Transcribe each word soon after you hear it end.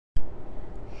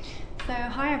So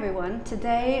hi everyone,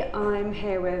 today I'm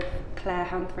here with Claire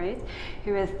Humphris,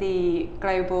 who is the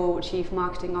Global Chief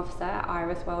Marketing Officer at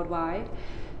Iris Worldwide.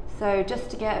 So just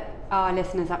to get our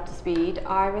listeners up to speed,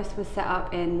 Iris was set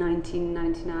up in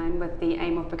 1999 with the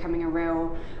aim of becoming a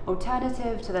real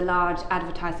alternative to the large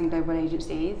advertising global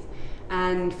agencies.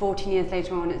 And 14 years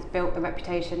later on, it's built a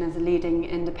reputation as a leading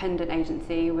independent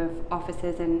agency with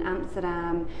offices in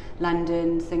Amsterdam,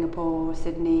 London, Singapore,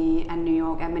 Sydney, and New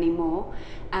York, and many more.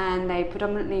 And they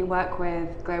predominantly work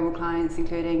with global clients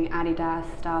including Adidas,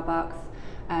 Starbucks,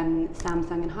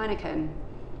 Samsung, and Heineken.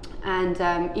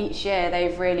 And each year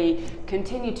they've really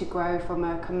continued to grow from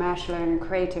a commercial and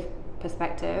creative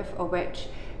perspective, of which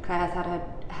Claire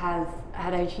has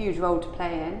had a huge role to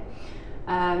play in.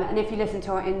 And if you listen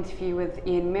to our interview with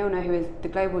Ian Milner, who is the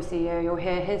global CEO, you'll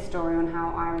hear his story on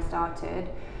how Iris started.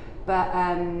 But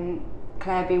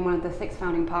Claire being one of the 6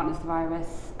 founding partners of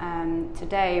Iris,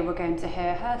 today we're going to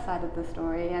hear her side of the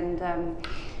story and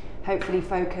hopefully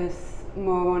focus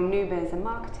more on new biz and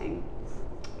marketing.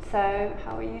 So,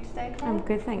 how are you today, Claire? I'm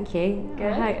good, thank you.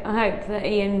 Good. I hope that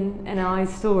Ian and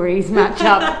I's stories match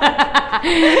up.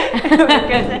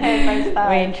 Good to hear both sides.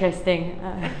 Very interesting.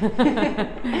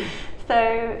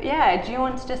 So, yeah, do you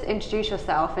want to just introduce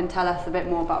yourself and tell us a bit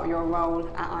more about your role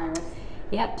at Iris?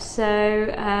 Yep,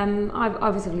 so I've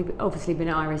obviously been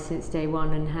at Iris since day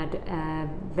one and had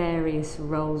various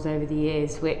roles over the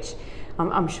years, which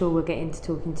I'm sure we'll get into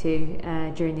talking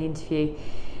to during the interview.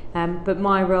 But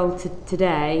my role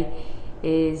today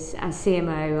is as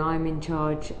CMO. I'm in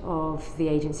charge of the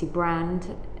agency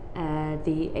brand,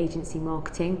 the agency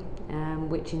marketing,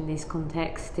 which in this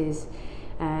context is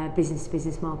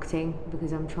business-to-business marketing,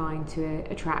 because I'm trying to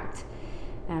attract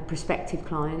prospective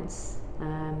clients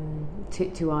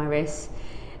to Iris.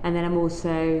 And then I'm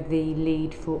also the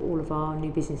lead for all of our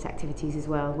new business activities as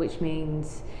well, which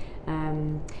means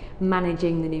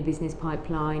managing the new business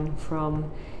pipeline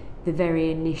from the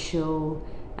very initial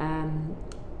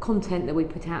content that we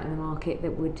put out in the market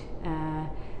that would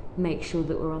make sure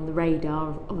that we're on the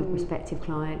radar of a prospective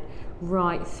client,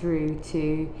 right through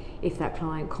to if that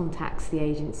client contacts the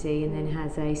agency and then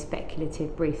has a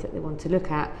speculative brief that they want to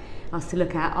look at,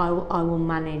 I will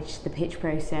manage the pitch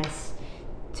process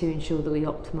to ensure that we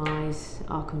optimise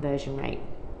our conversion rate.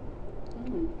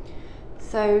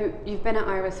 So you've been at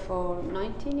Iris for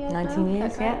 19 years 19 now?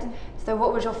 years, yeah. So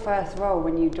what was your first role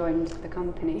when you joined the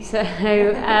company? So,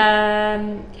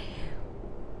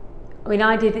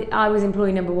 I was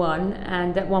employee number 1,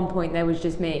 and at one point there was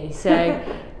just me. So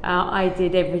I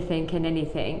did everything and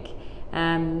anything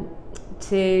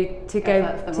to go.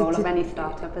 That's the role of any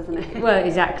startup, isn't it? Well,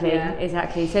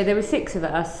 exactly. So there were 6 of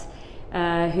us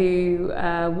who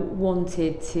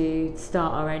wanted to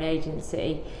start our own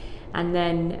agency. And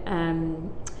then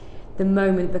the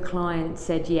moment the client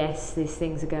said, yes, this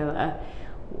thing's a goer,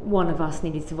 one of us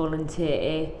needed to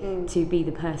volunteer to be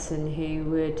the person who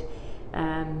would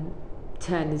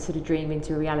turn the sort of dream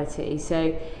into a reality.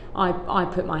 So I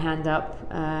put my hand up.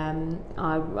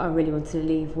 I really wanted to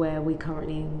leave where we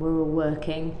currently were all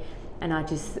working, and I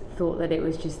just thought that it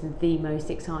was just the most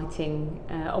exciting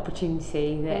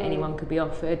opportunity that anyone could be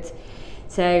offered.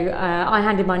 So I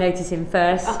handed my notice in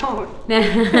first. Oh.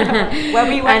 Where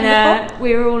were you working before?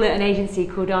 We were all at an agency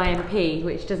called IMP,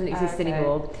 which doesn't exist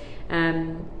anymore.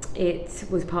 It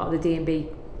was part of the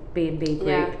B&B group.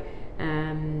 Yeah.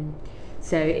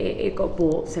 So it got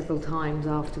bought several times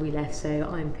after we left. So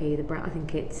IMP, the brand, I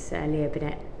think it's Leo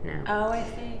Burnett now. Oh, I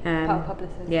see. Part of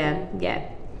Publicis.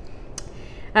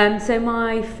 Yeah. So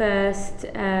my first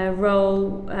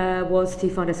role was to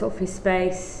find us office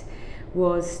space,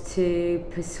 was to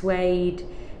persuade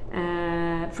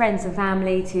friends and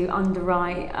family to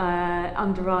underwrite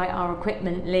our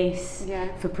equipment lease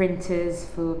for printers,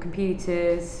 for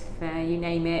computers, for you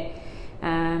name it.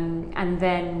 And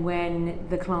then when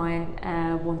the client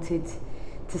wanted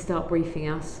to start briefing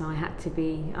us, I had to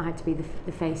be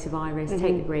the face of Iris,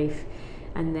 take the brief,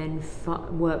 and then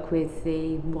work with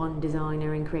the one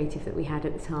designer and creative that we had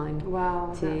at the time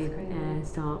to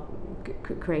start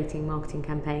creating marketing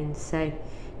campaigns. So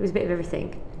it was a bit of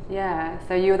everything. Yeah,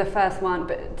 so you were the first one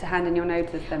to hand in your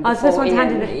notice then? I was the first one to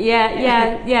hand in.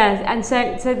 Yeah. And so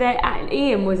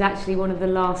Ian was actually one of the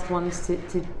last ones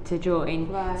to join.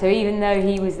 Right. So even though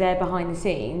he was there behind the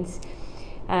scenes,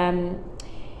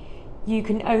 you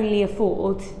can only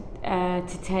afford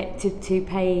to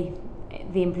pay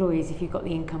the employees if you've got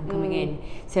the income coming in.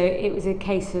 So it was a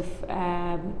case of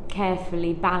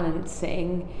carefully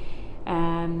balancing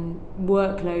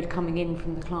workload coming in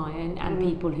from the client and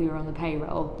people who are on the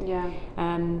payroll.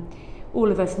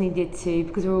 all of us needed to,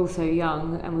 because we were all so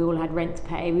young and we all had rent to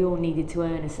pay, we all needed to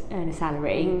earn a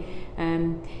salary.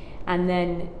 And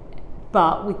then,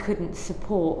 but we couldn't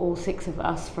support all 6 of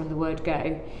us from the word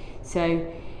go. So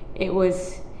it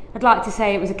was, I'd like to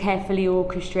say it was a carefully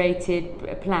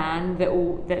orchestrated plan that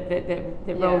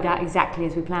rolled out exactly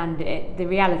as we planned it. The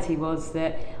reality was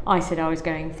that I said I was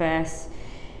going first.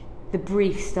 The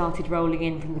brief started rolling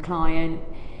in from the client,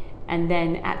 and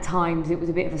then at times it was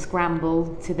a bit of a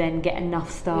scramble to then get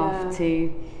enough staff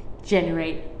to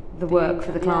generate the work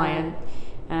for the client.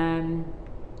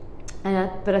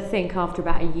 But I think after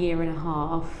about a year and a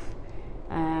half,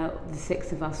 the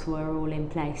 6 of us were all in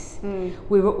place.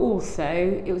 We were also,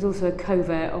 it was also a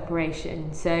covert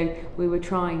operation, so we were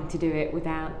trying to do it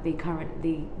without the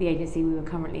agency we were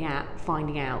currently at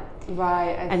finding out.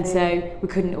 Right, I see. So we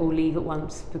couldn't all leave at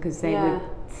once because they would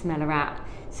smell a rat.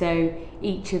 So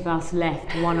each of us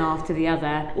left one after the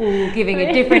other, all giving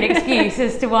a different excuse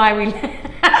as to why we left.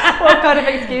 What kind of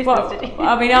excuses did you?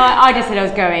 I mean, I just said I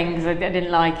was going because I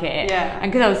didn't like it. Yeah.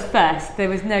 And because I was first, there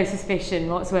was no suspicion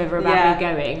whatsoever about me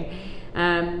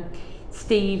going.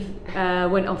 Steve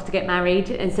went off to get married,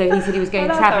 and so he said he was going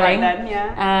travelling.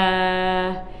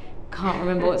 Then, can't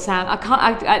remember what sound. I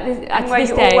can't. Were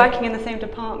you all working in the same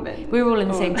department? We were all in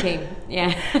the same team.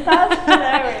 Yeah. That's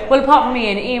hilarious. Well, apart from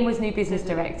Ian. Ian was new business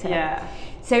director. Yeah.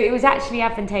 So it was actually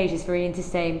advantageous for Ian to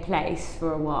stay in place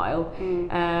for a while,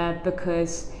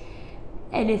 because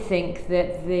anything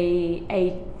that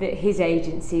his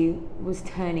agency was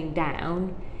turning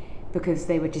down because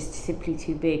they were just simply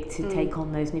too big to take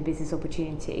on those new business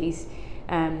opportunities.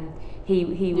 He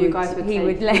would let us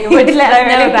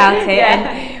know about it,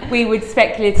 and we would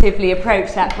speculatively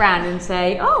approach that brand and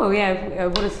say,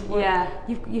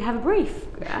 you have a brief.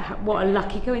 What a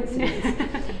lucky coincidence.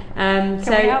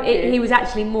 He was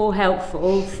actually more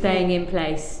helpful staying in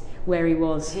place where he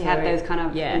was. He had those kind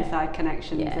of inside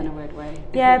connections in a weird way.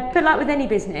 Yeah, but like with any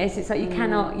business, it's like you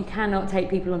cannot take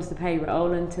people onto the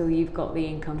payroll until you've got the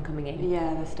income coming in.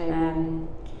 Yeah, they're stable.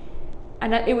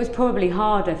 And it was probably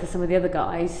harder for some of the other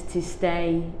guys to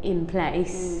stay in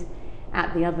place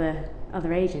at the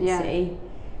other agency.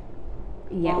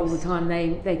 Yet all the time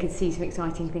they could see some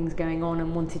exciting things going on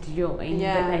and wanted to join,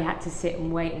 but they had to sit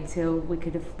and wait until we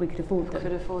could afford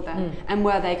them. And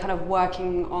were they kind of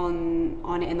working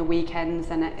on it in the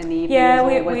weekends and in the evenings? Yeah,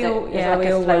 we all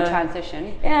a slow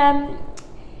transition.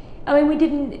 I mean, we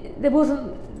didn't. There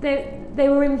wasn't. They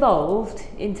were involved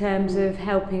in terms of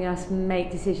helping us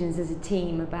make decisions as a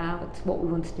team about what we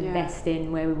wanted to invest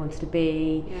in, where we wanted to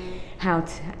be, how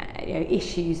to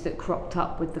issues that cropped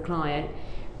up with the client.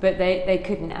 But they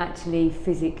couldn't actually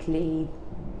physically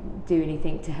do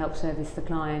anything to help service the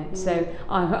client. So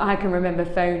I can remember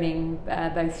phoning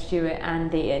both Stuart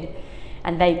and Ian,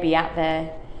 and they'd be at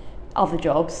their other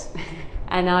jobs,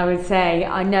 and I would say,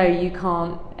 I know you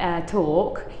can't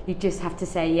talk, you just have to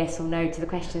say yes or no to the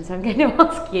questions I'm going to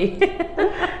ask you.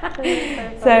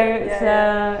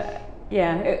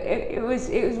 It was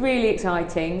really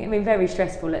exciting. I mean, very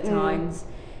stressful at times.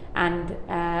 And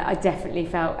I definitely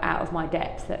felt out of my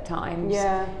depth at times.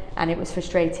 Yeah. And it was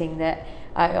frustrating that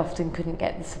I often couldn't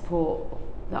get the support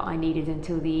that I needed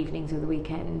until the evenings or the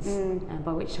weekends, and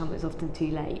by which time it was often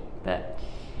too late. But,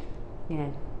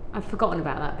 I've forgotten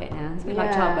about that bit now. It's a bit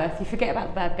like childbirth. You forget about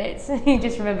the bad bits. You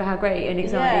just remember how great and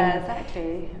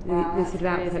exciting this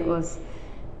outfit was.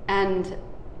 And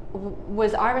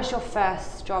was Irish your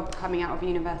first job coming out of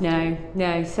university?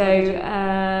 No. So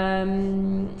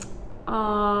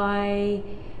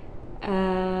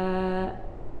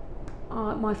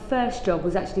my first job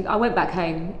was actually, I went back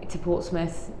home to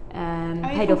Portsmouth,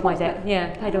 paid off my debt.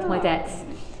 Yeah, paid off my debts.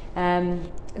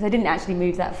 I didn't actually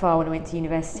move that far when I went to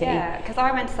university. Yeah, because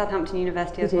I went to Southampton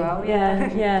University as well.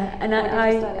 Yeah. And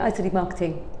I studied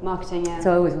marketing. Marketing, yeah.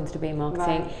 So I always wanted to be in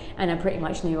marketing, and I pretty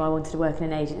much knew I wanted to work in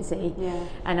an agency. Yeah.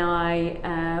 And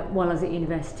while I was at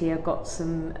university, I got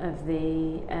some of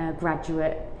the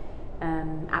graduate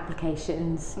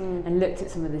applications and looked at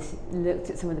some of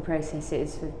the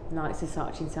processes for likes of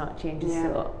Saatchi & Saatchi, and just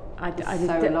thought,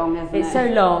 it's so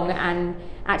long, and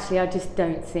actually I just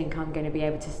don't think I'm going to be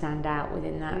able to stand out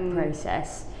within that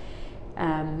process.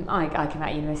 I came out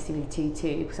of university with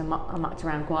 2-2 because I mucked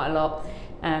around quite a lot.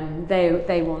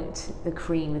 They want the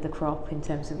cream of the crop in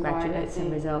terms of graduates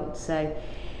and results, so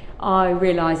I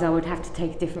realised I would have to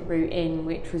take a different route in,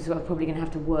 which was probably going to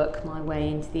have to work my way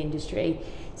into the industry.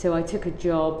 So I took a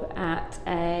job at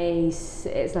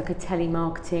it's like a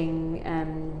telemarketing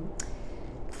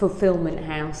fulfillment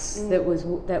house that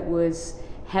was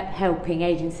helping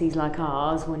agencies like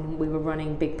ours when we were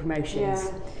running big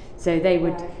promotions. So they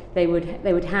they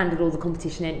would handle all the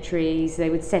competition entries, they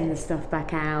would send the stuff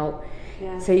back out.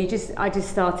 Yeah. So I just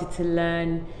started to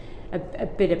learn a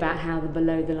bit about how the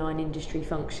below the line industry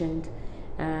functioned,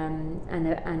 and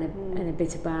a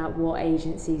bit about what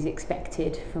agencies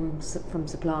expected from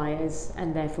suppliers,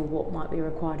 and therefore what might be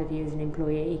required of you as an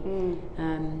employee.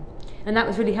 And that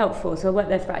was really helpful. So I worked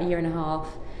there for about a year and a half,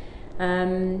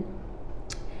 and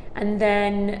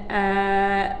then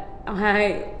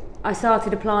I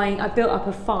started applying. I built up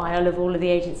a file of all of the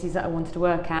agencies that I wanted to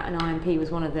work at, and IMP was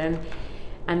one of them.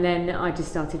 And then I just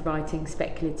started writing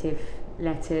speculative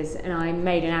letters, and I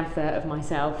made an advert of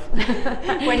myself.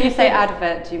 When you say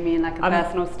advert, do you mean like a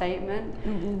personal statement?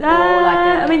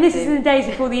 I mean, this is in the days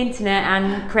before the internet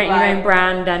and creating your own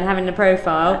brand and having a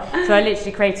profile. So I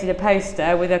literally created a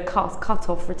poster with a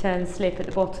cut-off return slip at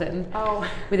the bottom,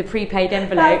 with a prepaid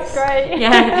envelope. That's great.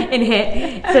 Yeah, in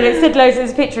here. So it said loads.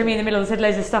 There's a picture of me in the middle. It said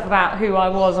loads of stuff about who I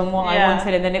was and what I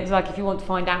wanted, and then it was like, if you want to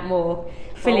find out more,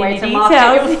 fill in the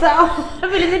details.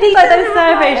 Fill in the details. Like those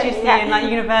surveys you see in like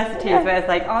universities where it's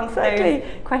like answer those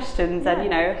questions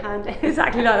and hand it.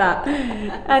 Exactly like that.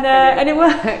 And it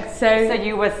worked. So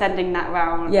you were sending that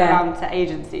around to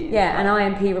agencies. Yeah, and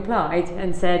IMP replied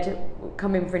and said,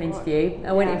 come in for an interview.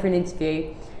 I went in for an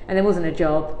interview, and there wasn't a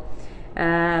job.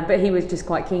 But he was just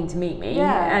quite keen to meet me,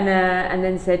 and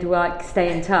then said, well,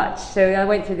 stay in touch. So I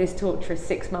went through this torturous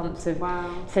 6 months of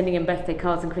sending him birthday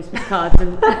cards and Christmas cards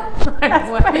and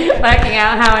working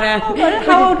out how on earth.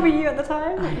 How old were you at the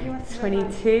time?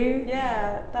 22.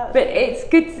 Yeah, but it's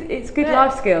good. It's good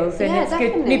life skills, and it's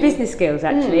good new business skills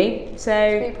actually. So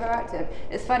to be proactive.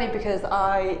 It's funny because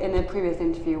in a previous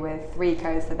interview with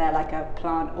Rico, so they're like a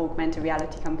plant augmented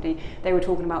reality company, they were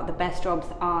talking about the best jobs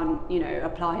aren't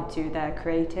applied to, they're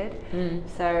created.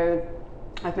 So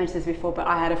I've mentioned this before, but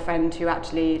I had a friend who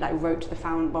actually wrote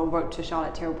to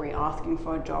Charlotte Tilbury asking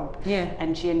for a job,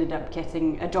 and she ended up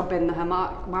getting a job in her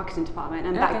marketing department.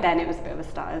 And back then it was a bit of a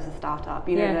startup,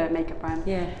 the makeup brand.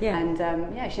 And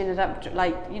she ended up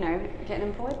getting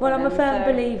employed. Well, I'm a firm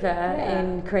believer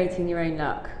in creating your own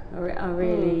luck. I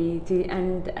really do,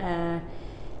 and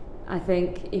I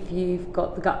think if you've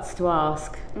got the guts to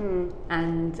ask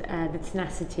and the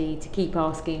tenacity to keep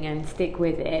asking and stick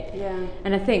with it,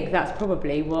 and I think that's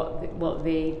probably what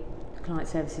the client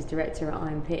services director at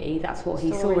IMP, that's what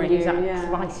he saw, and he was like,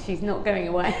 Christ, she's not going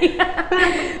away.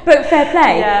 But fair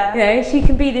play, she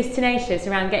can be this tenacious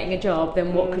around getting a job,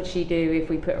 then what could she do if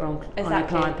we put her on a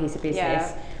client piece of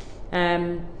business?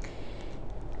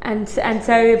 And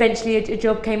so eventually a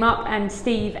job came up, and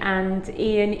Steve and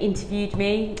Ian interviewed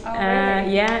me. Oh,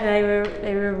 really?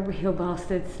 They were real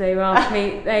bastards. They asked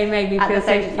me, they made me feel at the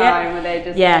same time. Were they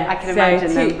just? I can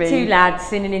imagine them being two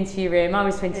lads in an interview room. I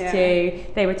was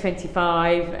 22, they were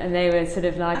 25, and they were sort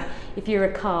of like, if you're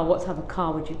a car, what type of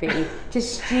car would you be?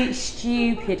 Just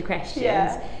stupid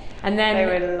questions. And then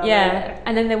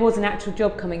and then there was an actual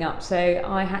job coming up, so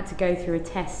I had to go through a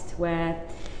test where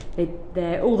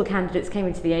all the candidates came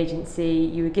into the agency,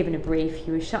 you were given a brief,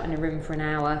 you were shut in a room for an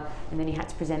hour, and then you had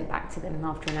to present back to them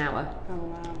after an hour. Oh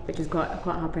wow. Which was quite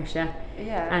high pressure.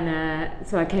 Yeah. And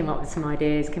so I came up with some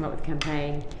ideas, came up with a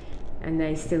campaign, and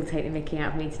they still take the mickey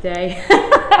out of me today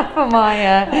for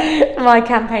my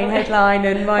campaign headline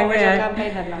and my. What was your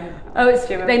campaign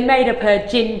headline? They made up a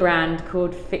gin brand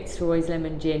called Fitzroy's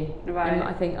Lemon Gin. Right. And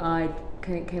I think I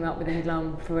came up with a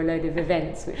headline for a load of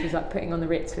events, which was like putting on the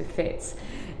Ritz with Fitz.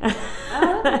 Well,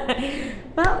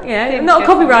 I'm not a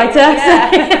copywriter.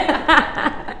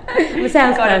 I'm a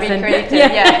salesperson. Gotta be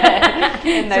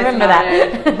creative. So remember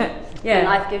that. When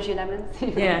life gives you lemons.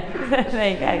 There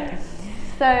you go.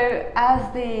 So,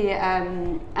 as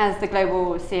the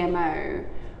global CMO,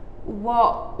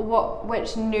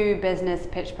 which new business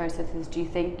pitch processes do you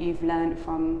think you've learned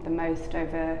from the most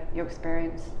over your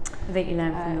experience? I think you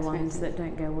learn from the ones that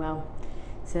don't go well.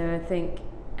 So I think,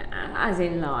 as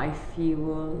in life,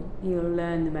 you'll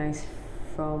learn the most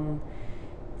from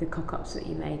the cock-ups that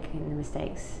you make and the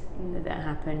mistakes that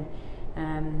happen,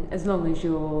 as long as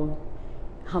you're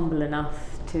humble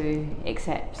enough to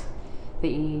accept that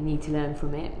you need to learn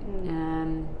from it.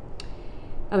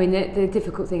 I mean, the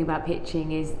difficult thing about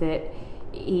pitching is that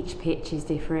each pitch is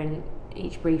different,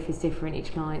 each brief is different,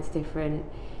 each client's different,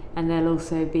 and there'll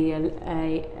also be a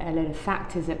lot of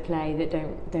factors at play that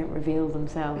don't reveal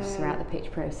themselves throughout the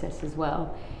pitch process as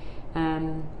well.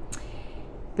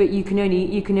 But you can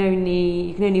only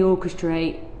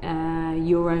orchestrate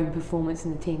your own performance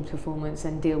and the team's performance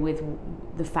and deal with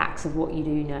the facts of what you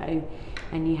do know,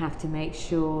 and you have to make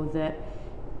sure that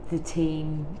the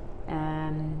team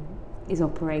is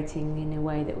operating in a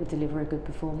way that will deliver a good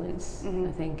performance.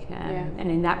 I think, and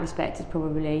in that respect, it's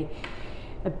probably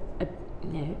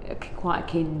quite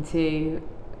akin to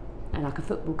like a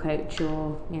football coach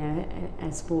or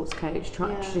a sports coach,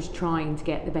 just trying to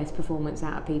get the best performance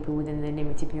out of people within the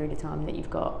limited period of time that you've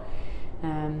got,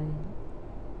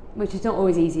 which is not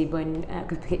always easy when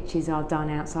because pitches are done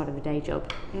outside of the day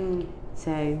job.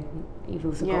 So you've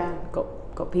also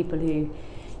got people who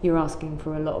you're asking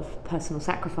for a lot of personal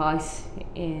sacrifice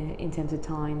in terms of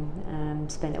time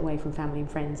spent away from family and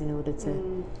friends in order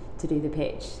to do the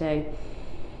pitch. So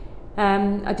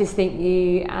I just think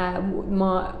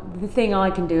the thing I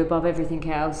can do above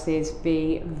everything else is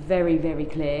be very, very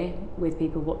clear with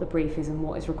people what the brief is and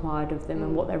what is required of them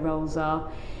and what their roles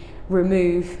are.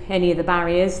 Remove any of the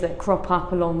barriers that crop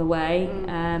up along the way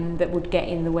that would get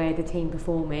in the way of the team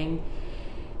performing,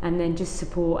 and then just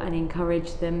support and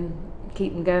encourage them,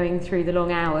 keep them going through the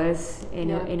long hours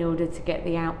in order to get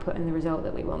the output and the result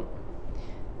that we want.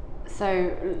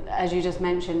 So, as you just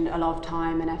mentioned, a lot of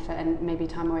time and effort and maybe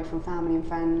time away from family and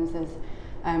friends is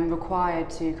required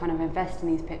to kind of invest in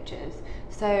these pitches.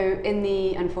 So, in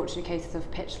the unfortunate cases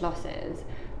of pitch losses,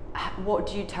 what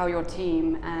do you tell your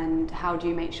team, and how do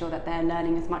you make sure that they're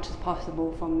learning as much as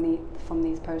possible from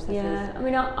these processes? Yeah, I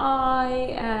mean,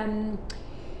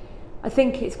 I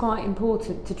think it's quite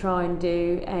important to try and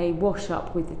do a wash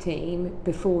up with the team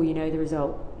before you know the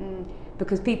result,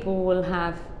 because people will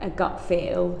have a gut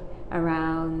feel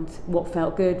around what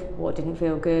felt good, what didn't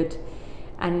feel good,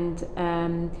 and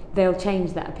they'll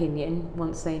change that opinion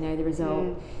once they know the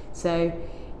result. So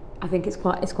I think it's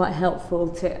quite helpful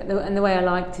and the way I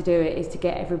like to do it is to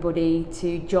get everybody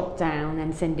to jot down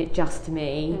and send it just to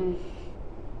me,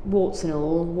 warts and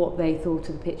all, what they thought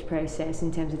of the pitch process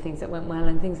in terms of things that went well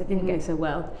and things that didn't go so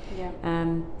well.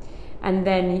 And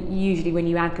then usually when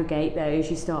you aggregate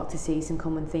those, you start to see some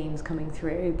common themes coming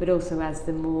through, but also as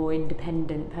the more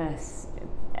independent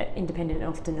and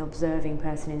often observing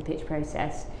person in the pitch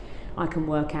process, I can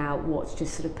work out what's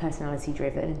just sort of personality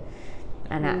driven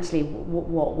and actually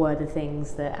what were the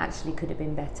things that actually could have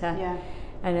been better.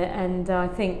 And I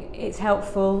think it's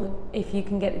helpful if you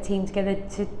can get the team together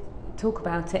to talk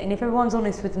about it, and if everyone's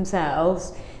honest with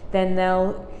themselves, then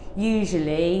they'll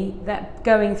usually, that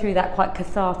going through that quite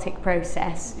cathartic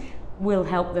process will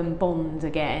help them bond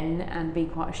again and be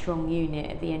quite a strong unit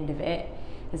at the end of it,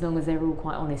 as long as they're all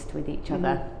quite honest with each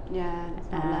other.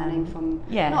 It's not learning from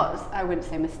not, I wouldn't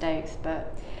say mistakes,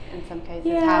 but in some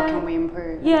cases how can we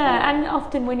improve? And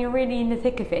often when you're really in the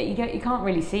thick of it, you can't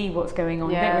really see what's going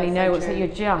on. You don't really know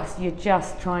you're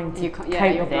just trying to cope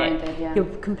with it. You're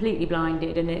completely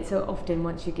blinded, and it's often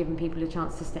once you're giving people a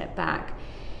chance to step back.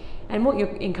 And what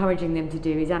you're encouraging them to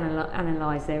do is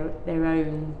analyse their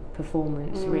own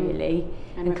performance really,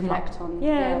 and reflect on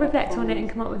it and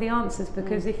come up with the answers.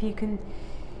 Because if you can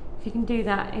do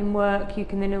that in work, you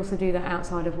can then also do that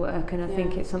outside of work. And I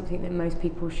think it's something that most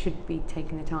people should be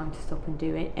taking the time to stop and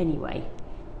do it anyway,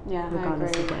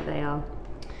 regardless of where they are.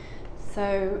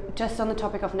 So, just on the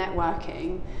topic of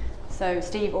networking. So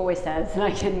Steve always says,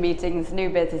 like in meetings, new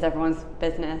biz is everyone's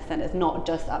business, and it's not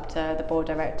just up to the board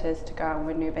directors to go out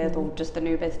with new biz or just the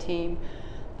new biz team.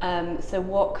 So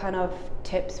what kind of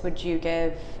tips would you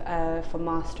give for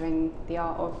mastering the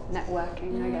art of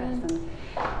networking, I guess? And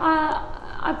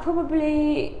I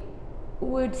probably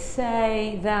would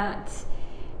say that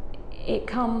it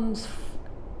comes,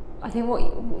 I think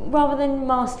rather than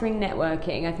mastering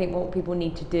networking, I think what people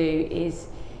need to do is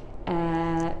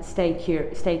stay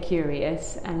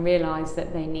curious and realise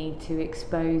that they need to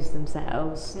expose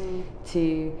themselves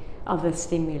to other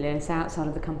stimulus outside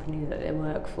of the company that they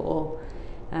work for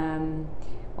on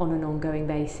an ongoing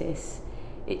basis.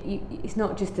 It's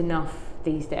not just enough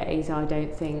these days, I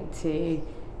don't think, to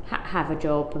have a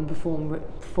job and perform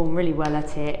really well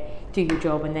at it, do your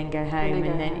job and then go home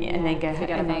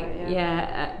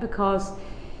because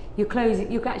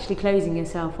you're actually closing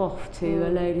yourself off to a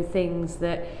load of things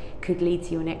that could lead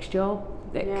to your next job,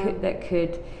 that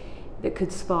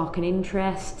could spark an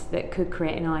interest, that could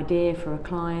create an idea for a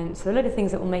client. So a lot of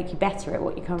things that will make you better at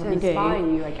what you currently do. To inspire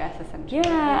you, I guess, essentially.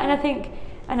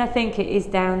 And I think it is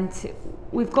down to,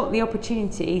 we've got the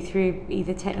opportunity through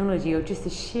either technology or just the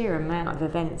sheer amount of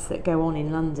events that go on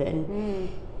in London.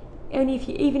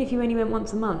 Even if you only went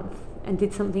once a month and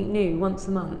did something new once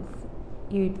a month,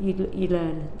 you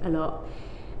learn a lot.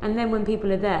 And then when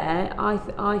people are there,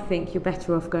 I think you're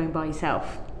better off going by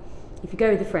yourself. If you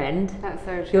go with a friend, that's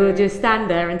so true. You'll just stand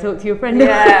there and talk to your friend.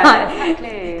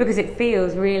 Exactly. Because it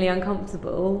feels really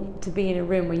uncomfortable to be in a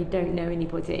room where you don't know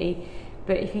anybody.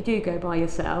 But if you do go by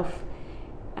yourself,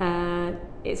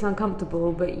 it's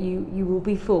uncomfortable, but you will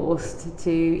be forced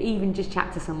to even just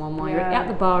chat to someone while you're at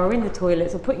the bar or in the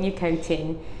toilets or putting your coat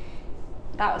in.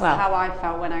 That was how I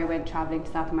felt when I went travelling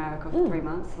to South America for 3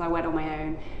 months. So I went on my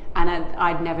own, and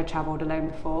I'd never travelled alone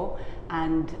before.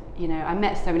 And you know, I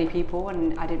met so many people,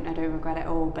 and I don't regret it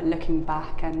all. But looking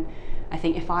back, and I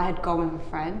think if I had gone with a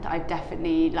friend, I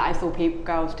definitely, like, I saw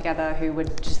girls together who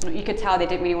would just, you could tell they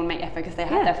didn't really want to make effort because they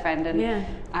had their friend, and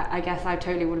I guess I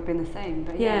totally would have been the same.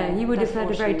 But you would have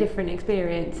had a very different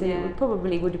experience, and it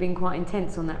probably would have been quite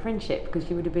intense on that friendship, because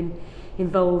you would have been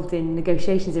involved in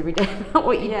negotiations every day about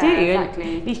what you do. Exactly.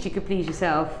 And at least you could please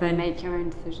yourself and make your own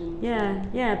decisions.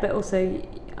 But also,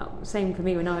 same for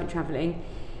me when I went travelling.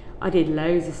 I did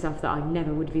loads of stuff that I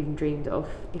never would have even dreamed of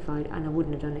and I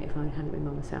wouldn't have done it if I hadn't been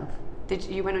by myself.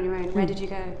 You went on your own? Where did you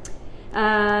go?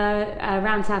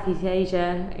 Around Southeast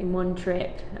Asia in one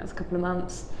trip. That was a couple of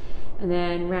months, and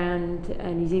then round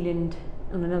New Zealand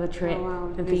on another trip,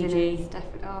 and Fiji.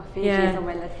 Fiji is on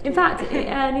my list. In fact,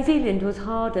 New Zealand was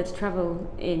harder to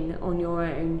travel in on your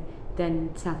own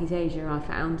than Southeast Asia, I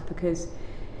found, because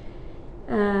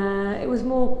it was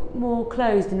more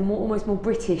closed and almost more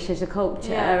British as a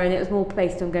culture, and it was more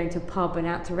based on going to a pub and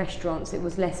out to restaurants. It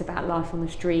was less about life on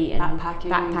the street and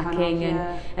backpacking,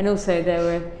 and also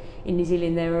in New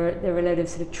Zealand there were a load of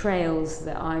sort of trails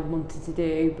that I wanted to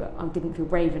do, but I didn't feel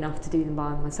brave enough to do them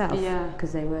by myself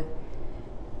because they were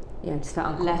just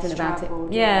felt unconfident about it.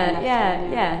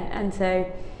 And so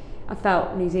I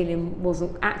felt New Zealand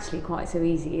wasn't actually quite so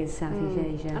easy as Southeast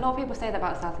Asia. A lot of people say that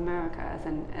about South America,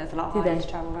 as a lot harder to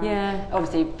travel around. Yeah.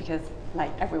 Obviously, because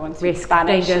like everyone speaks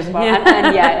Spanish as well,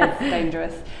 and it's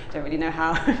dangerous. Don't really know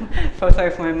how. I felt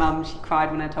sorry for my mum. She cried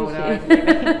when I told her I was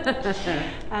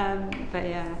leaving. But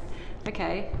yeah.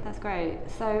 Okay, that's great.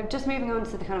 So just moving on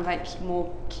to the kind of like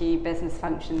more key business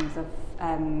functions of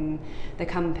the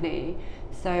company.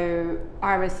 So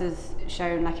Iris has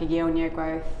shown like a year-on-year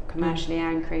growth commercially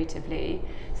and creatively.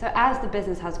 So as the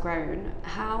business has grown,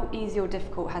 how easy or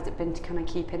difficult has it been to kind of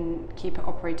keep it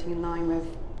operating in line with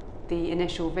the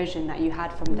initial vision that you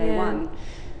had from day one?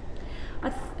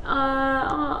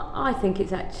 I think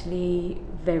it's actually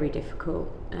very difficult,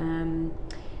 and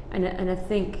I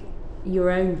think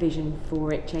your own vision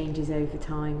for it changes over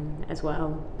time as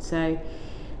well. So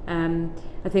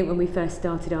I think when we first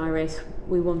started Iris,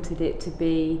 we wanted it to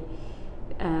be,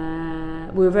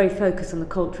 we were very focused on the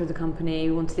culture of the company.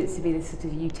 We wanted it to be this sort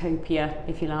of utopia,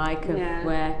 if you like, of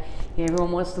where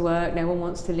everyone wants to work, no one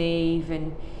wants to leave,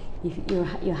 and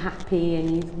you're happy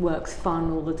and your work's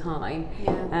fun all the time.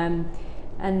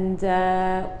 And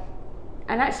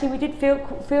actually we did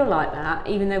feel like that,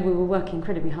 even though we were working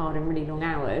incredibly hard and really long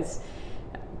hours.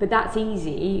 But that's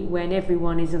easy when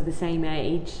everyone is of the same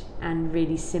age and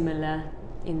really similar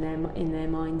in their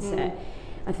mindset.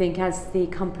 I think as the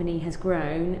company has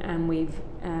grown and we've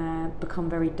become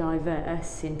very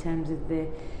diverse in terms of the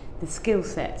skill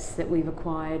sets that we've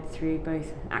acquired through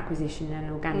both acquisition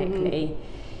and organically,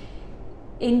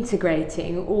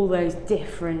 integrating all those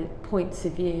different points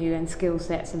of view and skill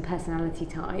sets and personality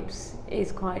types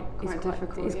is quite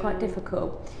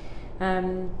difficult.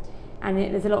 And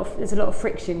there's a lot of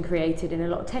friction created and a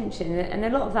lot of tension, and a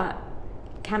lot of that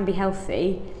can be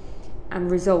healthy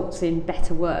and results in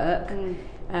better work,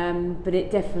 but it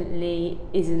definitely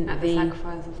isn't at the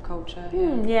sacrifice of culture.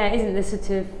 Isn't the sort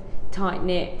of tight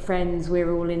knit friends,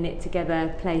 we're all in it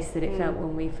together place that it felt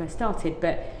when we first started.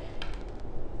 But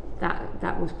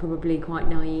that was probably quite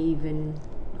naive and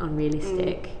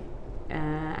unrealistic,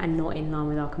 and not in line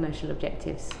with our commercial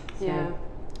objectives. So,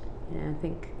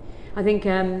 I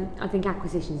think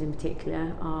acquisitions in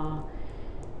particular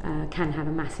can have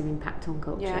a massive impact on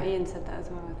culture. Yeah, Ian said that as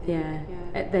well, I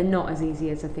think. They're not as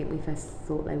easy as I think we first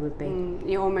thought they would be.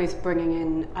 You're almost bringing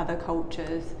in other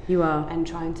cultures. You are. And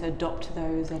trying to adopt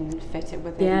those and fit it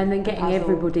within. Yeah, and then getting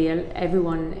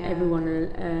everyone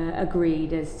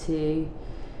agreed as to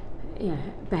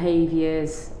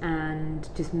behaviours and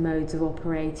just modes of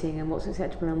operating and what's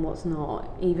acceptable and what's not,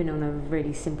 even on a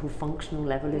really simple functional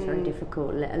level, is very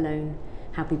difficult, let alone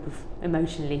how people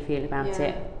emotionally feel about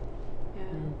it.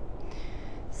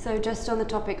 So just on the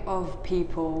topic of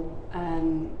people,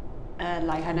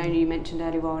 like I know you mentioned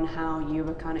earlier on how you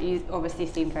were you obviously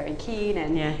seemed very keen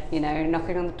and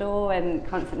knocking on the door and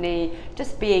constantly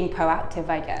just being proactive,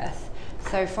 I guess.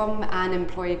 So from an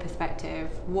employee perspective,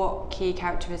 what key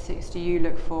characteristics do you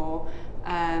look for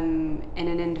in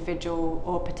an individual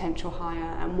or potential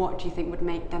hire, and what do you think would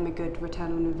make them a good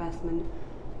return on investment?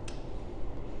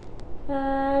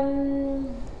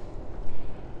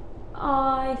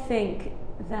 I think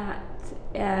that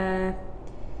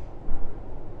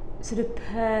sort of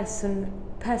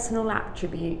personal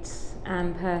attributes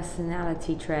and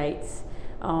personality traits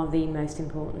are the most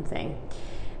important thing,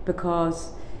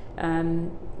 because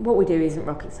what we do isn't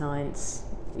rocket science.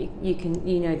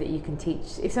 You know that you can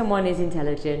teach. If someone is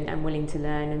intelligent and willing to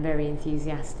learn and very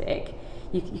enthusiastic,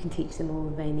 you can teach them all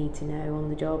they need to know on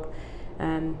the job.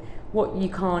 What you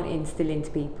can't instill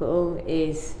into people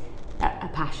is a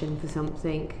passion for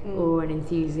something, or an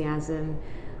enthusiasm,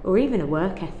 or even a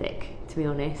work ethic, to be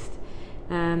honest.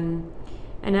 And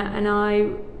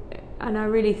I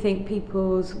really think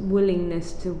people's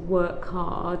willingness to work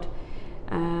hard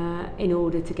in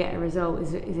order to get a result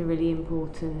is a really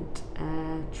important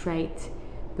trait,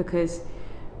 because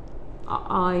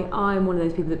I'm one of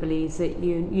those people that believes that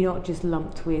you're not just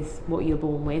lumped with what you're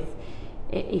born with.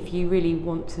 If you really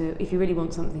want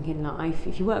something in life,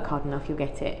 if you work hard enough, you'll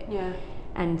get it. Yeah.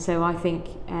 And so I think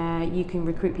you can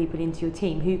recruit people into your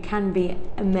team who can be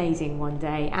amazing one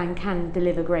day and can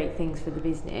deliver great things for the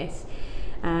business,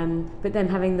 but then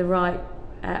having the right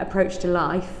approach to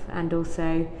life and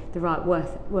also the right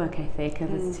work ethic are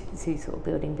the two sort of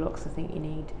building blocks I think you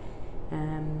need.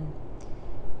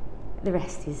 The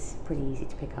rest is pretty easy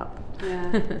to pick up.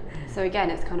 Yeah. So again,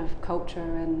 it's kind of culture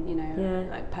and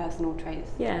like personal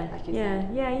traits. Yeah. Like you said.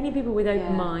 Yeah. You need people with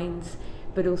open minds,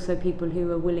 but also people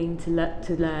who are willing to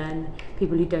learn.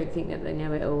 People who don't think that they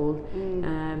know it all.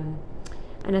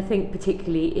 And I think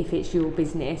particularly if it's your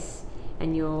business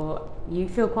and you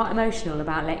feel quite emotional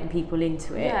about letting people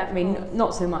into it. Yeah, I mean,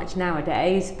 not so much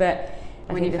nowadays, but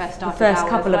when you first started, the first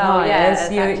couple of hires,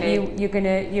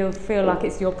 exactly. you'll feel like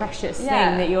it's your precious thing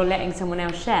that you're letting someone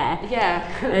else share. Yeah.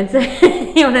 And so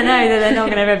you want to know that they're not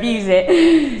going to abuse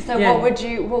it. So what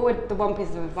would the one piece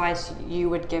of advice you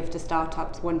would give to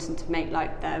startups wanting to make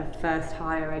like their first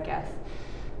hire, I guess?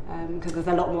 Because there's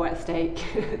a lot more at stake.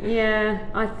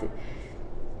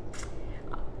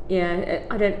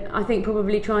 I think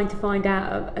probably trying to find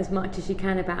out as much as you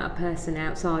can about a person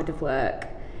outside of work.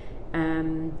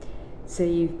 So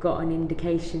you've got an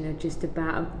indication of just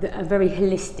about a very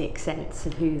holistic sense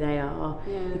of who they are.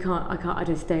 Yeah. I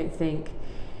just don't think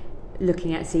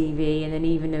looking at CV and then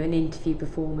even an interview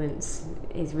performance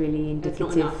is really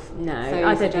indicative. No, so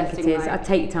I don't think it is. I'd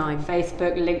take time.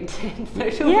 Facebook, LinkedIn,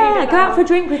 social media. Yeah, go out for a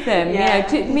drink with them.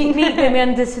 Meet them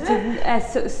under sort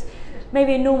of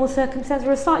maybe a normal circumstance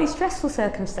or a slightly stressful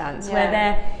circumstance where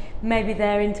their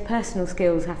interpersonal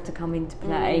skills have to come into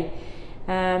play.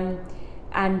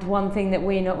 And one thing that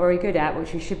we're not very good at,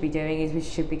 which we should be doing, is we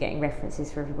should be getting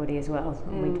references for everybody as well.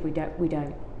 And we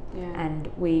don't. Yeah. And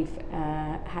we've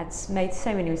made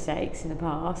so many mistakes in the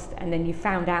past, and then you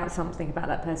found out something about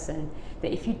that person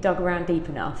that if you dug around deep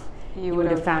enough, you would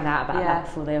have found out about that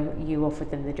before you offered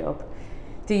them the job.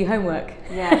 Do your homework.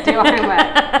 Yeah, do your homework.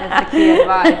 That's the key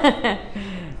advice.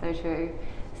 So true.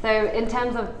 So in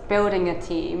terms of building a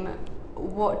team,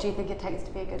 what do you think it takes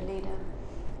to be a good leader?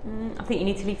 I think you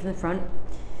need to lead from the front.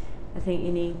 I think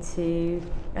you need to.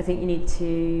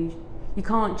 You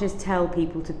can't just tell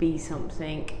people to be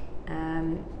something.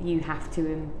 You have to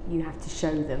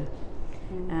show them.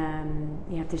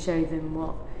 You have to show them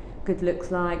what good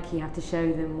looks like. You have to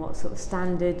show them what sort of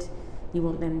standard you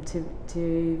want them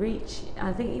to reach.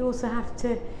 I think you also have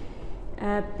to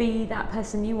be that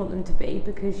person you want them to be,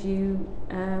 because you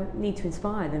need to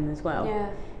inspire them as well.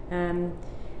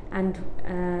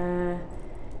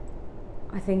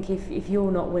 I think if you're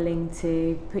not willing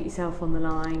to put yourself on the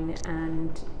line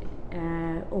and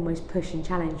almost push and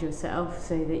challenge yourself,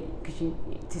 so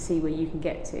that to see where you can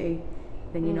get to,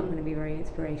 then you're not going to be very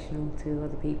inspirational to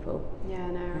other people. Yeah,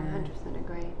 no, 100%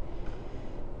 agree.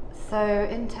 So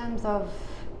in terms of,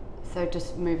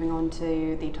 just moving on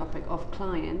to the topic of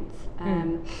clients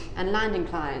and landing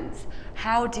clients,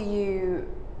 how do you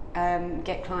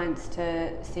get clients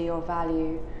to see your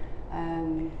value?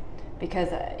 Because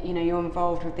you're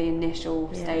involved with the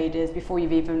initial stages before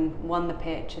you've even won the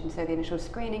pitch, and so the initial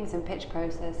screenings and pitch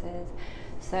processes.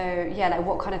 So like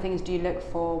what kind of things do you look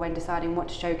for when deciding what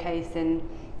to showcase in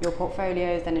your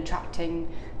portfolios and attracting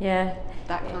that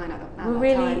client at that time?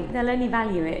 They'll only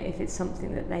value it if it's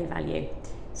something that they value.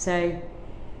 So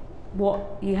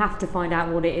what you have to find out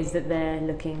what it is that they're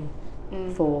looking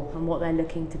for and what they're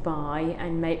looking to buy,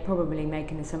 and probably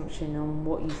make an assumption on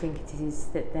what you think it is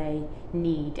that they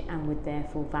need and would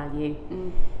therefore value.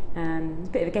 A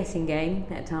bit of a guessing game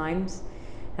at times,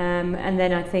 and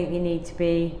then I think you need to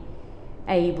be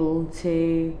able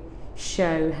to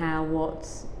show how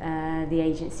what the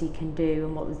agency can do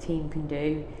and what the team can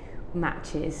do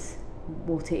matches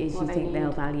what it is you think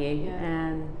they'll value.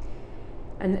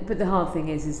 But the hard thing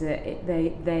is that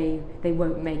they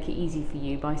won't make it easy for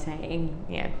you by saying,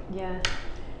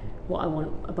 what I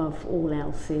want above all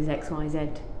else is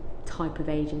XYZ type of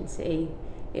agency.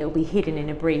 it'll be hidden in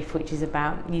a brief, which is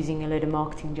about using a load of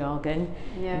marketing jargon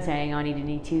and saying I need a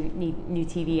new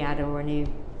TV ad or a new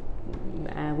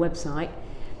website.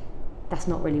 That's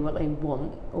not really what they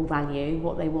want or value.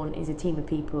 What they want is a team of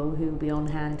people who will be on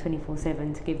hand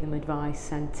 24/7 to give them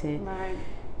advice and to.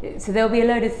 Right. So there'll be a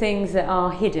load of things that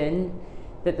are hidden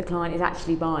that the client is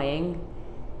actually buying,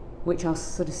 which are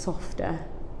sort of softer.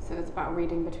 So it's about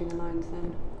reading between the lines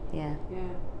then. Yeah,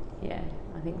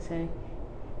 I think so.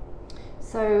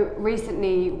 So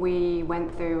recently we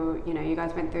went through, you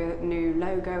guys went through a new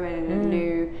logo and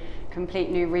a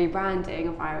complete new rebranding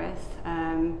of Iris.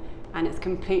 And it's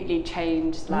completely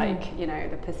changed,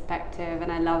 the perspective, and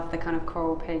I love the kind of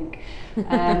coral pink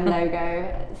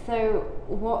logo. So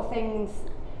what things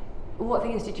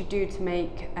did you do to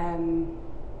make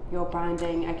your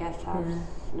branding, I guess, have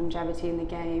longevity in the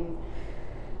game?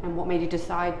 And what made you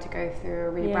decide to go through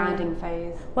a rebranding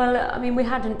phase? Well, I mean, we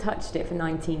hadn't touched it for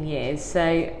 19 years, so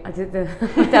I don't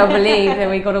believe that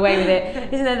we got away with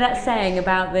it. Isn't there that saying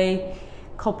about the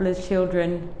cobbler's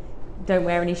children don't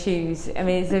wear any shoes? I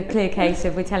mean, it's a clear case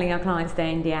of we're telling our clients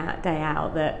day in, day out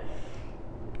that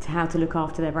how to look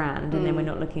after their brand, and then we're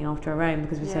not looking after our own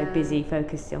because we're so busy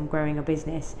focused on growing our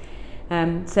business.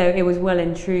 So it was well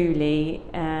and truly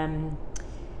in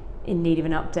need of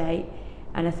an update,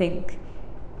 and I think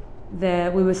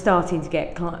we were starting to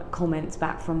get comments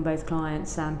back from both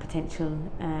clients and potential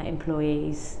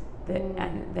employees that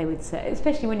and they would say,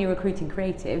 especially when you're recruiting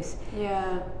creatives,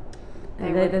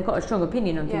 they've got a strong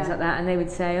opinion on things like that, and they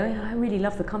would say, I really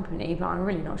love the company, but I'm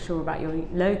really not sure about your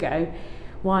logo.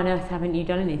 Why on earth haven't you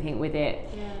done anything with it?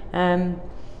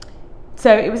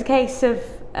 So it was a case of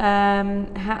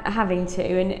having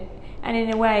to, and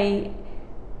in a way,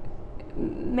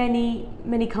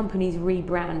 many companies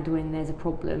rebrand when there's a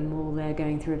problem or they're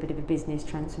going through a bit of a business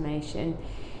transformation,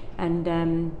 and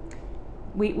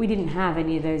we didn't have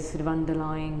any of those sort of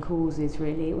underlying causes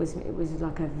really. It was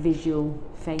like a visual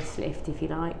facelift, if you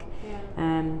like,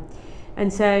 and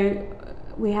so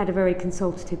we had a very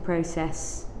consultative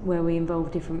process where we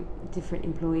involved different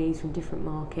employees from different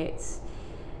markets,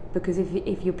 because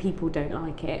if your people don't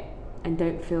like it and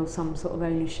don't feel some sort of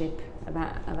ownership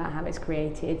about how it's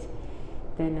created,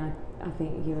 then I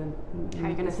think you're... How are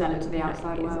you going to sell it to the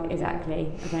outside world?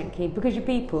 Exactly, thank you. Because your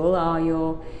people are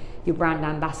your brand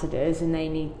ambassadors, and they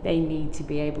need to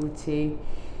be able to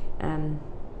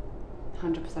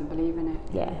 100% believe in it.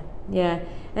 Yeah.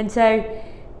 And so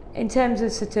in terms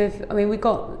of sort of, I mean,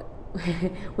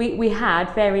 we had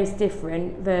various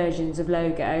different versions of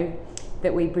logo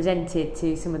that we presented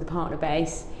to some of the partner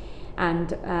base,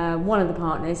 and one of the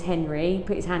partners, Henry,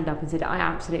 put his hand up and said, I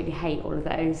absolutely hate all of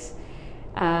those.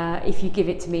 If you give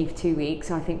it to me for 2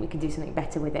 weeks, I think we can do something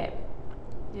better with it.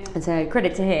 And so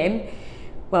credit to him.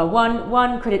 Well,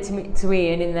 one credit to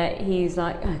Ian in that he's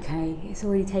like, okay, it's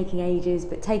already taking ages,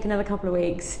 but take another couple of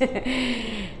weeks.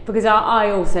 Because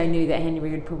I also knew that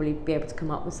Henry would probably be able to come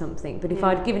up with something. But if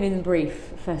I'd given him the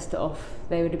brief first off,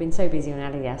 they would have been so busy on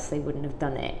Alias, they wouldn't have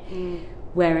done it.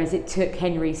 Whereas it took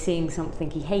Henry seeing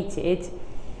something he hated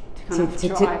to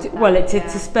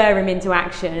spur him into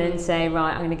action and say,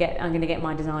 right, I'm going to get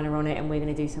my designer on it, and we're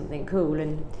going to do something cool.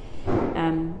 And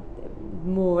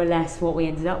more or less what we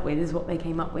ended up with is what they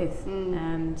came up with.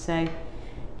 So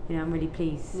I'm really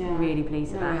pleased,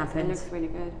 that happened. It looks really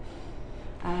good.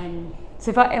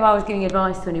 So if I was giving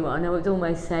advice to anyone, I would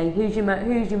almost say, who's your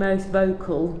most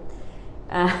vocal,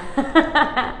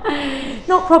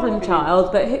 not problem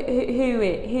child, but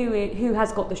who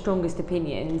has got the strongest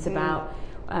opinions about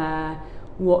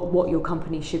what your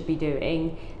company should be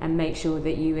doing, and make sure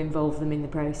that you involve them in the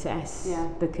process,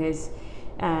 because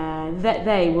that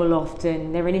they will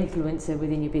often, they're an influencer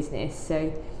within your business,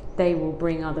 so they will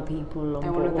bring other people on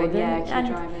board,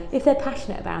 and if they're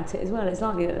passionate about it as well, it's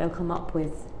likely that they'll come up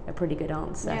with a pretty good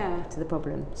answer to the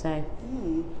problem. So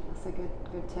that's a good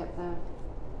tip there.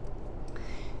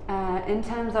 In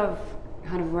terms of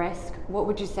kind of risk, what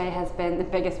would you say has been the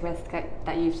biggest risk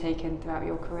that you've taken throughout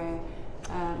your career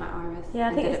at Iris?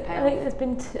 I think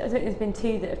there's been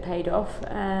two that have paid off,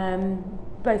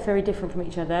 both very different from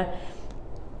each other.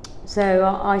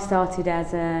 So I started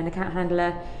as an account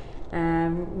handler,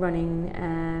 running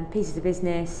pieces of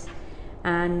business,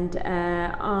 and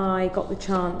I got the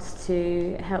chance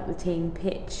to help the team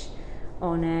pitch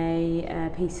on a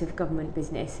piece of government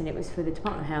business, and it was for the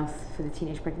Department of Health for the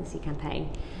teenage pregnancy campaign.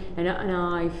 And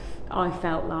I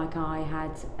felt like I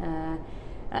had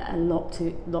a lot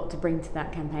to bring to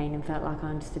that campaign, and felt like I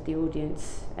understood the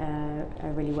audience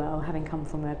really well, having come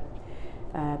from a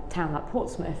town like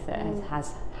Portsmouth that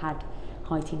has had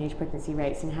high teenage pregnancy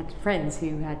rates, and had friends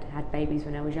who had babies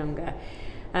when I was younger.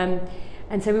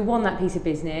 And so we won that piece of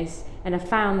business, and I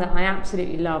found that I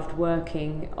absolutely loved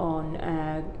working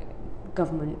on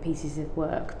government pieces of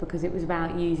work, because it was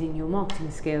about using your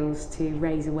marketing skills to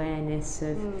raise awareness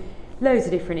of loads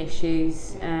of different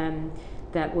issues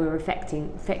that were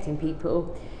affecting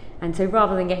people. And so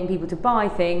rather than getting people to buy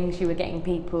things, you were getting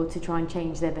people to try and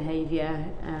change their behaviour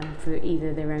for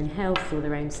either their own health or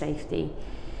their own safety.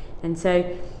 And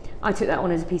so I took that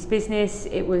on as a piece of business.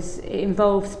 It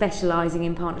involved specialising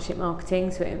in partnership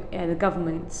marketing. So the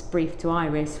government's brief to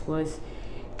Iris was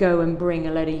go and bring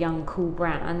a load of young, cool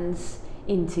brands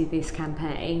into this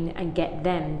campaign and get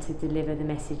them to deliver the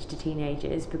message to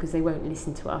teenagers, because they won't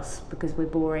listen to us because we're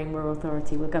boring, we're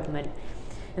authority, we're government.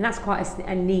 And that's quite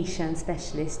a niche and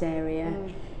specialist area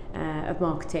of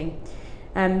marketing.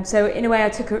 So in a way, I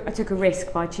took a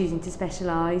risk by choosing to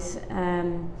specialise,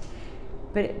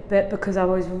 but because I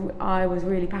was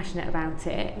really passionate about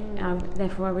it,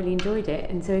 therefore I really enjoyed it.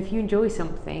 And so if you enjoy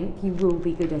something, you will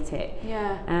be good at it.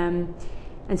 Yeah.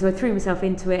 And so I threw myself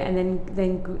into it, and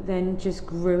then just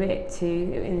grew it to,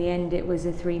 in the end, it was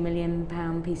a £3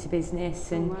 million piece of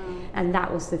business, and and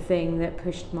that was the thing that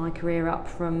pushed my career up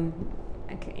from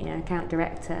account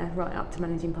director right up to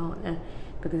managing partner,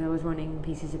 because I was running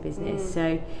pieces of business.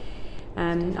 So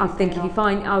I think if you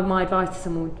find, my advice to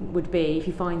someone would be, if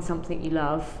you find something you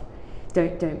love,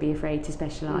 don't be afraid to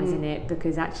specialise in it,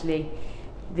 because actually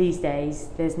these days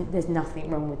there's nothing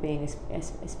wrong with being a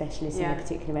specialist in a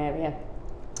particular area.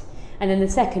 And then the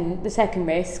second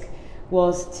risk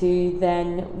was to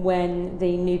then, when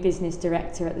the new business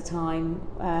director at the time,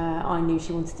 I knew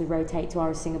she wanted to rotate to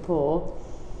Iris Singapore,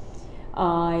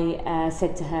 I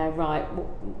said to her, right,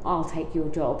 I'll take your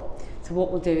job. So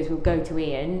what we'll do is we'll go to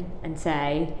Ian and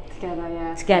say,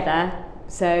 together.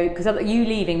 So, because you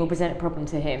leaving will present a problem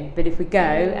to him, but if we go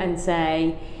and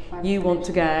say, you want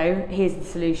to go, here's the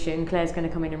solution, Claire's going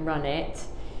to come in and run it.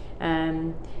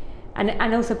 And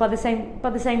also by the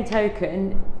same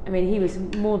token, I mean, he was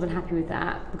more than happy with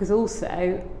that, because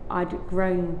also I'd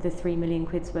grown the 3 million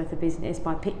quid's worth of business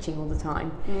by pitching all the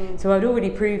time. So I'd already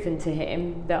proven to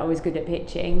him that I was good at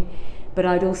pitching, but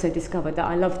I'd also discovered that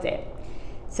I loved it.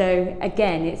 So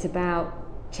again, it's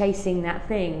about chasing that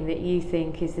thing that you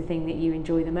think is the thing that you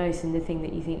enjoy the most and the thing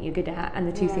that you think you're good at, and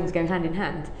the two things go hand in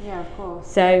hand. Yeah, of course.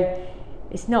 So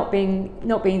it's not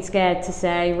being scared to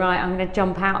say, right, I'm going to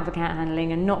jump out of account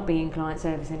handling and not be in client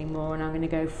service anymore, and I'm going to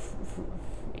go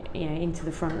into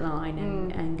the front line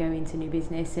and go into new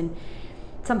business. And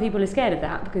some people are scared of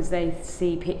that because they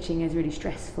see pitching as really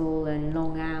stressful and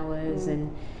long hours.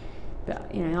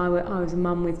 But I was a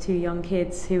mum with 2 young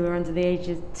kids who were under the age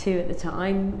of 2 at the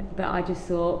time, but I just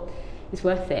thought it's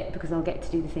worth it because I'll get to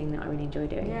do the thing that I really enjoy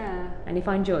doing. Yeah. And if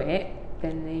I enjoy it,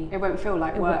 then it won't feel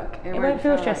like work. It won't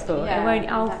feel stressful.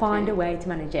 I'll find a way to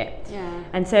manage it. Yeah.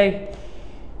 And so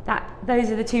those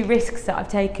are the 2 risks that I've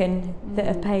taken that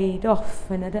have paid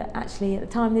off, and actually at the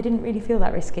time they didn't really feel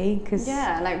that risky, because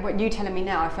like what you telling me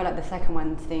now, I feel like the second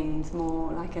one seems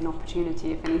more like an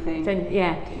opportunity, if anything. It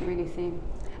didn't really seem.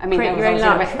 I mean, there was obviously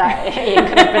a risk that Ian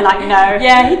could have been like, no.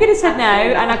 Yeah, he could have said no,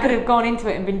 and I could have gone into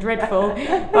it and been dreadful.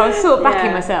 But I was sort of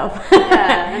backing myself.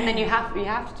 And then you have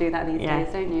to do that these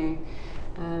days, don't you?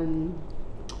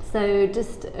 So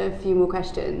just a few more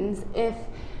questions.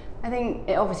 I think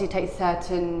it obviously takes a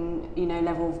certain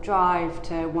level of drive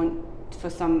to want for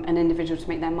an individual to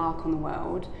make their mark on the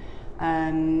world,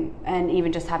 and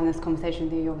even just having this conversation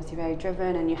with you, you're obviously very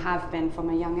driven, and you have been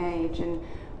from a young age. And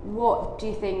what do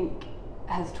you think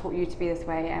has taught you to be this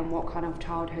way, and what kind of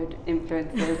childhood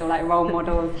influences or like role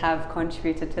models have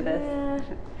contributed to this?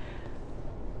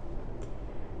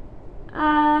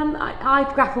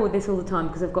 I grapple with this all the time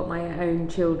because I've got my own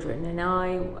children, and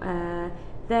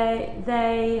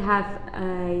they have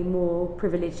a more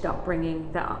privileged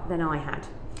upbringing than I had,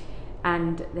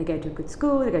 and they go to a good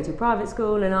school, they go to a private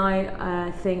school, and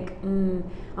I think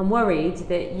I'm worried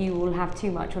that you will have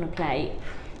too much on a plate.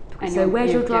 And so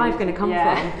where's your drive going to come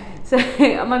from? So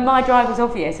my drive was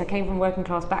obvious. I came from a working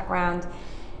class background.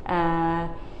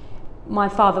 My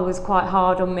father was quite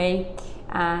hard on me,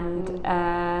 and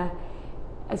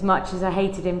as much as I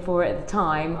hated him for it at the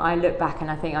time, I look back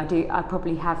and I think I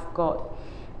probably have got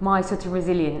my sort of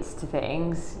resilience to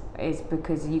things is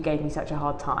because you gave me such a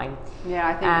hard time. Yeah,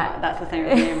 I think that's the same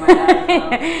with me and my dad as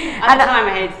well. At the time I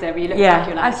hated it, but you look back,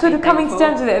 you're like, I'm sort of coming to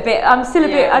terms with it a bit. I'm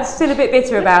still a bit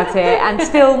bitter about it, and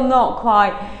still not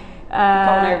quite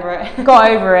got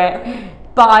over it.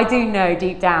 But I do know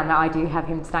deep down that I do have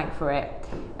him to thank for it.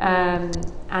 And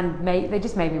they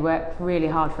just made me work really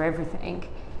hard for everything.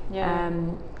 Yeah.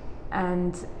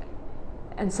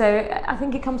 And so I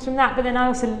think it comes from that. But then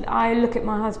I look at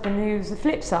my husband, who's the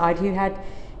flip side, who had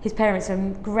his parents are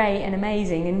great and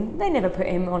amazing, and they never put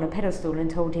him on a pedestal and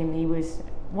told him he was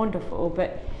wonderful,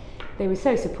 but they were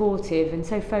so supportive and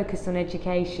so focused on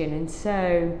education and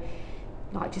so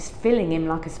like just filling him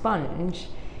like a sponge.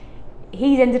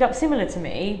 He's ended up similar to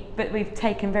me, but we've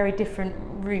taken very different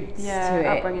routes to it.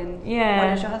 Upbringing. Yeah.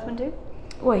 What does your husband do?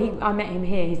 Well, I met him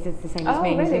here. He does the same as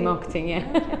me. Really? He's in marketing. Yeah.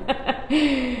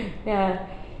 Okay. Yeah.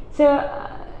 So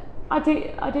I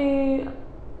do.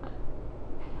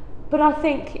 But I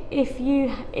think if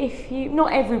you,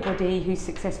 not everybody who's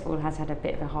successful has had a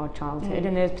bit of a hard childhood,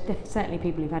 and there's certainly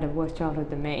people who've had a worse childhood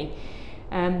than me.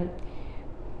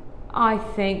 I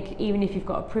think even if you've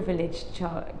got a privileged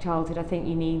childhood, I think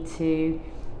you need to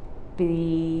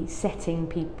be setting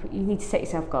people. You need to set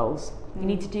yourself goals. You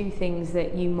need to do things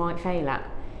that you might fail at,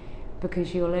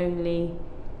 because you'll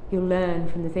learn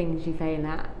from the things you fail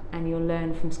at, and you'll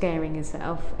learn from scaring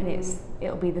yourself, and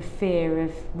it'll be the fear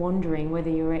of wondering whether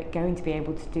you're going to be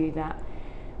able to do that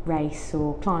race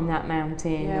or climb that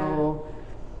mountain or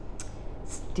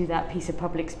do that piece of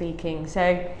public speaking.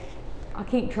 So I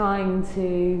keep trying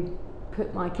to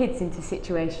put my kids into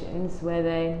situations where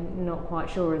they're not quite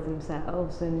sure of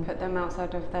themselves, and put them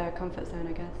outside of their comfort zone,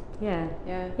 I guess.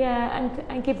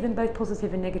 And give them both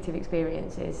positive and negative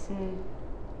experiences,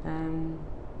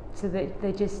 so that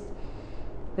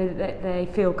they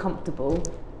feel comfortable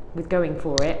with going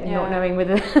for it and not knowing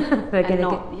whether they're going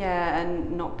to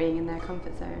and not being in their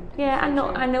comfort zone.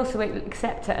 And also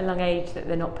accept at a young age that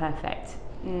they're not perfect.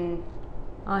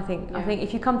 I think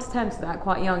if you come to terms with that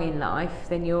quite young in life,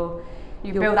 then you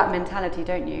build that mentality,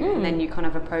 don't you? And then you kind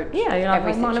of approach you're like,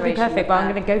 every I might not be situation perfect, but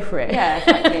I'm going to go for it. Yeah,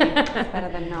 exactly. It's better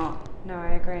than not. No,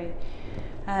 I agree.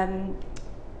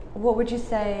 What would you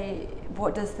say,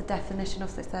 what does the definition of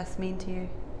success mean to you?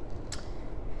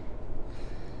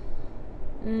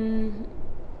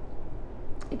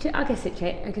 I guess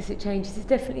it changes. It's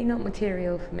definitely not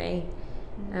material for me.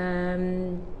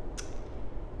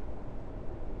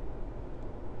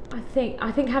 I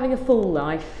think having a full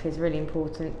life is really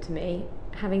important to me.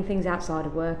 Having things outside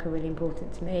of work are really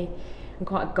important to me. I'm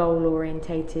quite a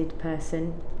goal-orientated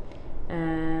person.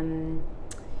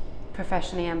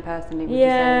 Professionally and personally, would you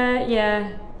say?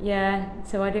 Yeah.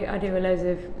 So I do a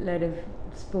load of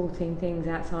sporting things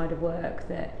outside of work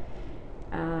that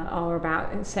are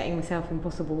about setting myself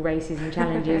impossible races and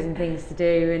challenges and things to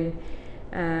do,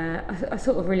 and I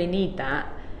sort of really need that.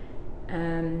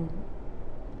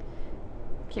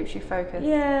 Keeps you focused.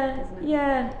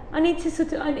 Yeah. I need to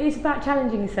it's about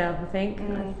challenging yourself, I think.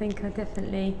 I think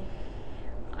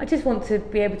I just want to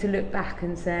be able to look back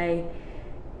and say,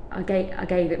 I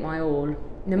gave it my all.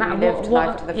 No matter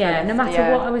what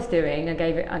I was doing, I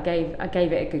gave it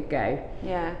a good go.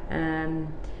 Yeah.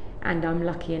 And I'm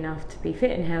lucky enough to be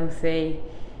fit and healthy.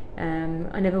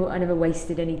 I never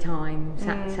wasted any time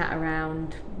sat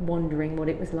around wondering what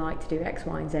it was like to do X,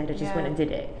 Y, and Z. I just went and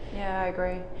did it. Yeah, I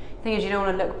agree. The thing is, you don't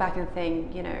want to look back and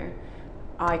think,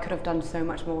 I could have done so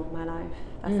much more with my life.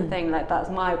 That's the thing. Like that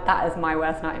is my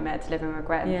worst nightmare, to live in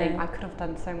regret and think I could have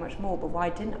done so much more, but why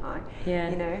didn't I?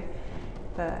 Yeah.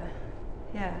 But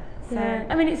yeah. So. Yeah.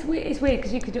 I mean, it's weird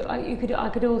because I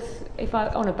could also, if I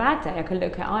on a bad day, I could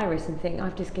look at Iris and think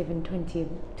I've just given 20 of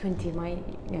my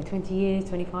 20 years,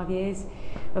 25 years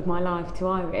of my life to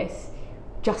Iris,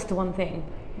 just to one thing.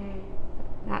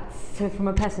 That's so from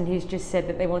a person who's just said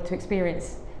that they want to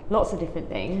experience lots of different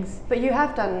things. But you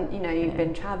have done, you've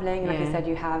been travelling, like you said,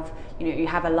 you have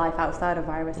a life outside of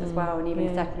Iris as well, and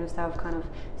even setting yourself kind of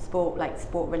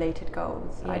sport-related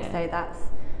goals. I'd say that's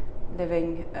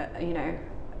living,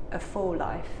 a full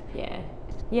life.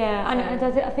 And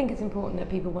I think it's important that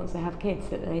people, once they have kids,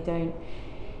 that they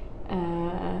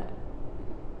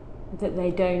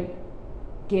don't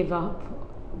give up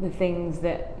the things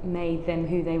that made them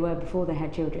who they were before they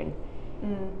had children,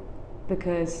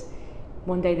 because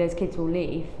one day those kids will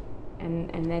leave, and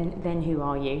then who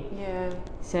are you?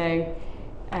 So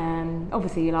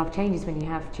obviously your life changes when you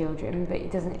have children, but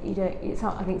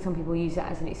I think some people use that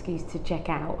as an excuse to check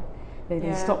out. They're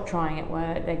going to stop trying at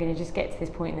work. They're going to just get to this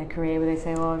point in their career where they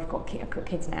say, "Oh, I've got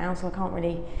kids now, so I can't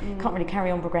really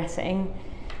carry on progressing."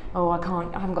 Oh, I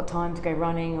haven't got time to go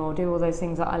running or do all those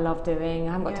things that I love doing.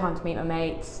 I haven't got time to meet my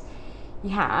mates. You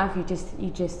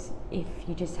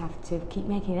just have to keep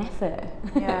making an effort.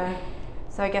 Yeah.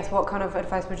 So I guess what kind of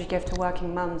advice would you give to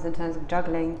working mums in terms of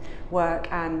juggling work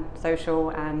and social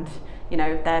and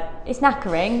It's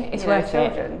knackering. It's worth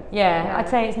children. It. Yeah, I'd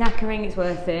say it's knackering. It's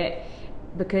worth it.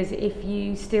 Because if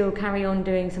you still carry on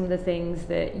doing some of the things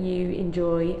that you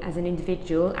enjoy as an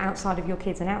individual, outside of your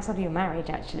kids and outside of your marriage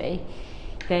actually,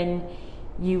 then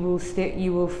you will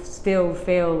still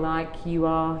feel like you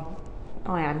are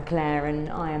I am Claire and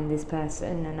I am this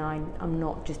person, and I'm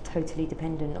not just totally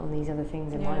dependent on these other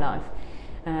things in my life.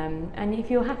 And if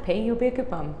you're happy, you'll be a good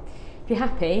mum. If you're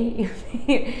happy,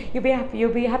 you'll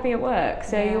be happy at work,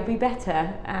 so you'll be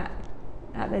better at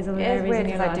those other areas in your life. It is weird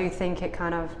because I do think it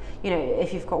kind of,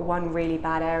 if you've got one really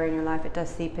bad area in your life, it does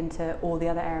seep into all the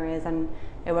other areas, and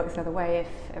it works the other way.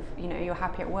 If you're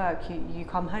happy at work, you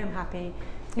come home happy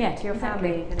to your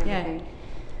family and everything.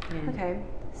 Yeah. Okay,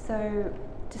 so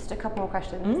just a couple more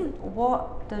questions.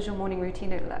 What does your morning routine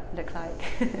look like?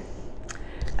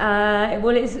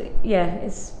 Well,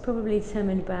 it's probably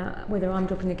determined about whether I'm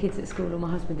dropping the kids at school or my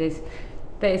husband is.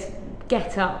 But it's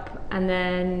get up, and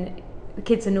then the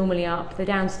kids are normally up. They're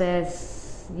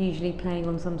downstairs, usually playing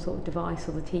on some sort of device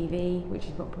or the TV, which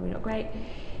is probably not great.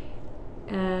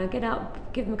 Get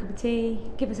up, give them a cup of tea,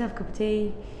 give myself a cup of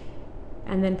tea,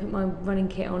 and then put my running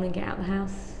kit on and get out of the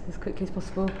house as quickly as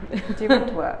possible. Do you run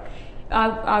to work?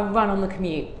 I run on the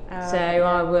commute,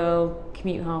 I will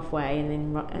commute halfway and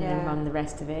then run the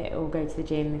rest of it, or go to the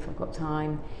gym if I've got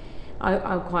time.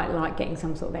 I quite like getting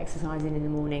some sort of exercise in the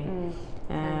morning.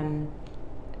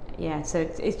 So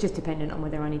it's just dependent on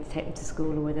whether I need to take them to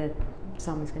school or whether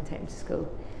someone's going to take them to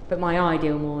school. But my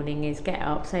ideal morning is get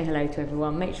up, say hello to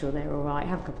everyone, make sure they're all right,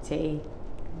 have a cup of tea,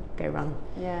 go run.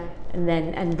 Yeah. And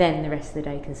then the rest of the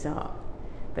day can start.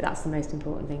 But that's the most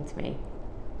important thing to me.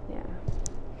 Yeah.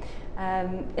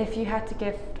 If you had to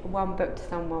gift one book to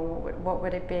someone, what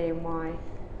would it be and why?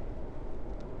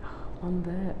 One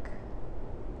book.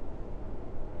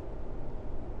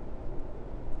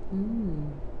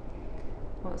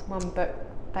 What's one book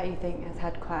that you think has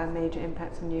had quite a major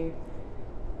impact on you,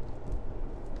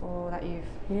 or that you've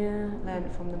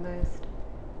learned from the most?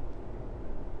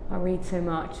 I read so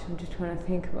much. I'm just trying to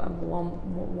think about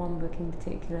one book in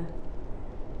particular.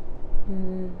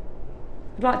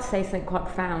 I'd like to say something quite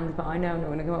profound, but I know I'm not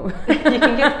going to come up with You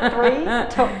can give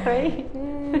top three.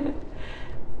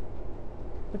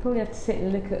 I'd probably have to sit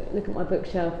and look at my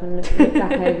bookshelf and look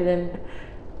back over them.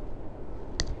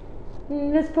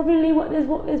 There's probably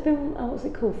there's been what's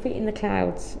it called? Feet in the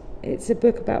Clouds. It's a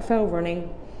book about fell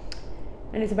running,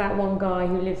 and it's about one guy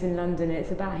who lives in London.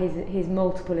 It's about his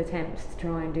multiple attempts to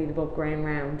try and do the Bob Graham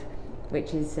Round,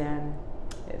 which is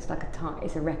it's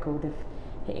a record of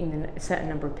hitting a certain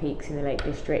number of peaks in the Lake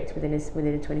District within a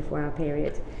 24-hour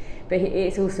period. But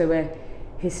it's also a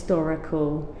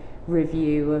historical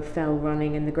review of fell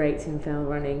running and the greats in fell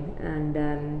running, and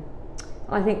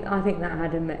I think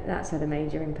that's had a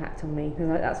major impact on me, because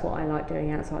that's what I like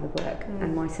doing outside of work.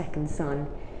 And my second son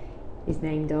is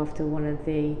named after one of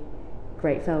the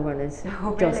great fell runners,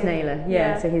 Joss Naylor.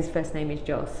 So his first name is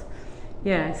Joss.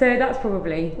 So that's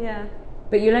probably.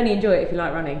 But you'll only enjoy it if you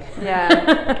like running.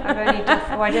 I've only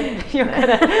just. You're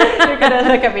gonna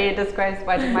look at me in disgrace.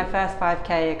 I did my first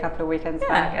 5K a couple of weekends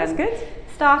back. That's good.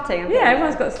 Starting.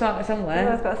 Everyone's got to start somewhere.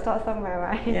 Everyone's got to start somewhere,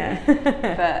 right?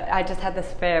 But I just had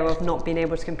this fear of not being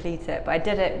able to complete it. But I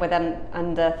did it within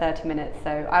under 30 minutes,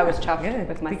 so I was chuffed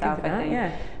with myself. I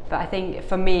think. But I think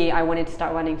for me, I wanted to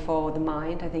start running for the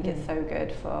mind. I think it's so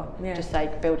good for just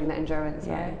like building that endurance,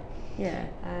 right?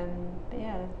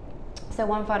 But so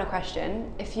one final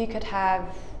question: if you could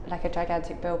have like a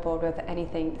gigantic billboard with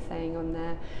anything saying on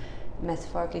there,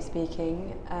 metaphorically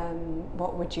speaking,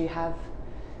 what would you have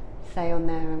say on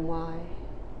there and why?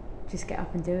 Just get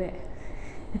up and do it.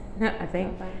 I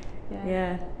think.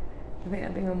 I think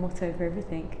that'd be my motto for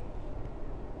everything.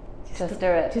 Just do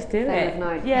it. Just do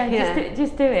it.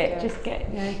 Just do it. Just get.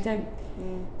 Don't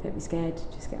be scared.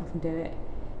 Just get up and do it.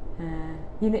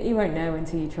 You won't know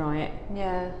until you try it.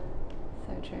 Yeah.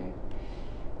 So true.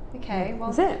 Okay,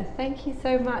 well, that's it. Thank you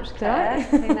so much, Claire. I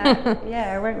think that,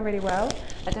 it went really well.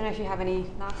 I don't know if you have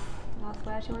any last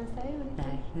words you want to say? Or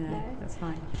anything? No, that's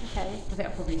fine. Okay. I think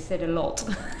I probably said a lot.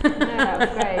 No, that was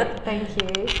great. Thank you.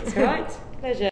 That's all right. Pleasure.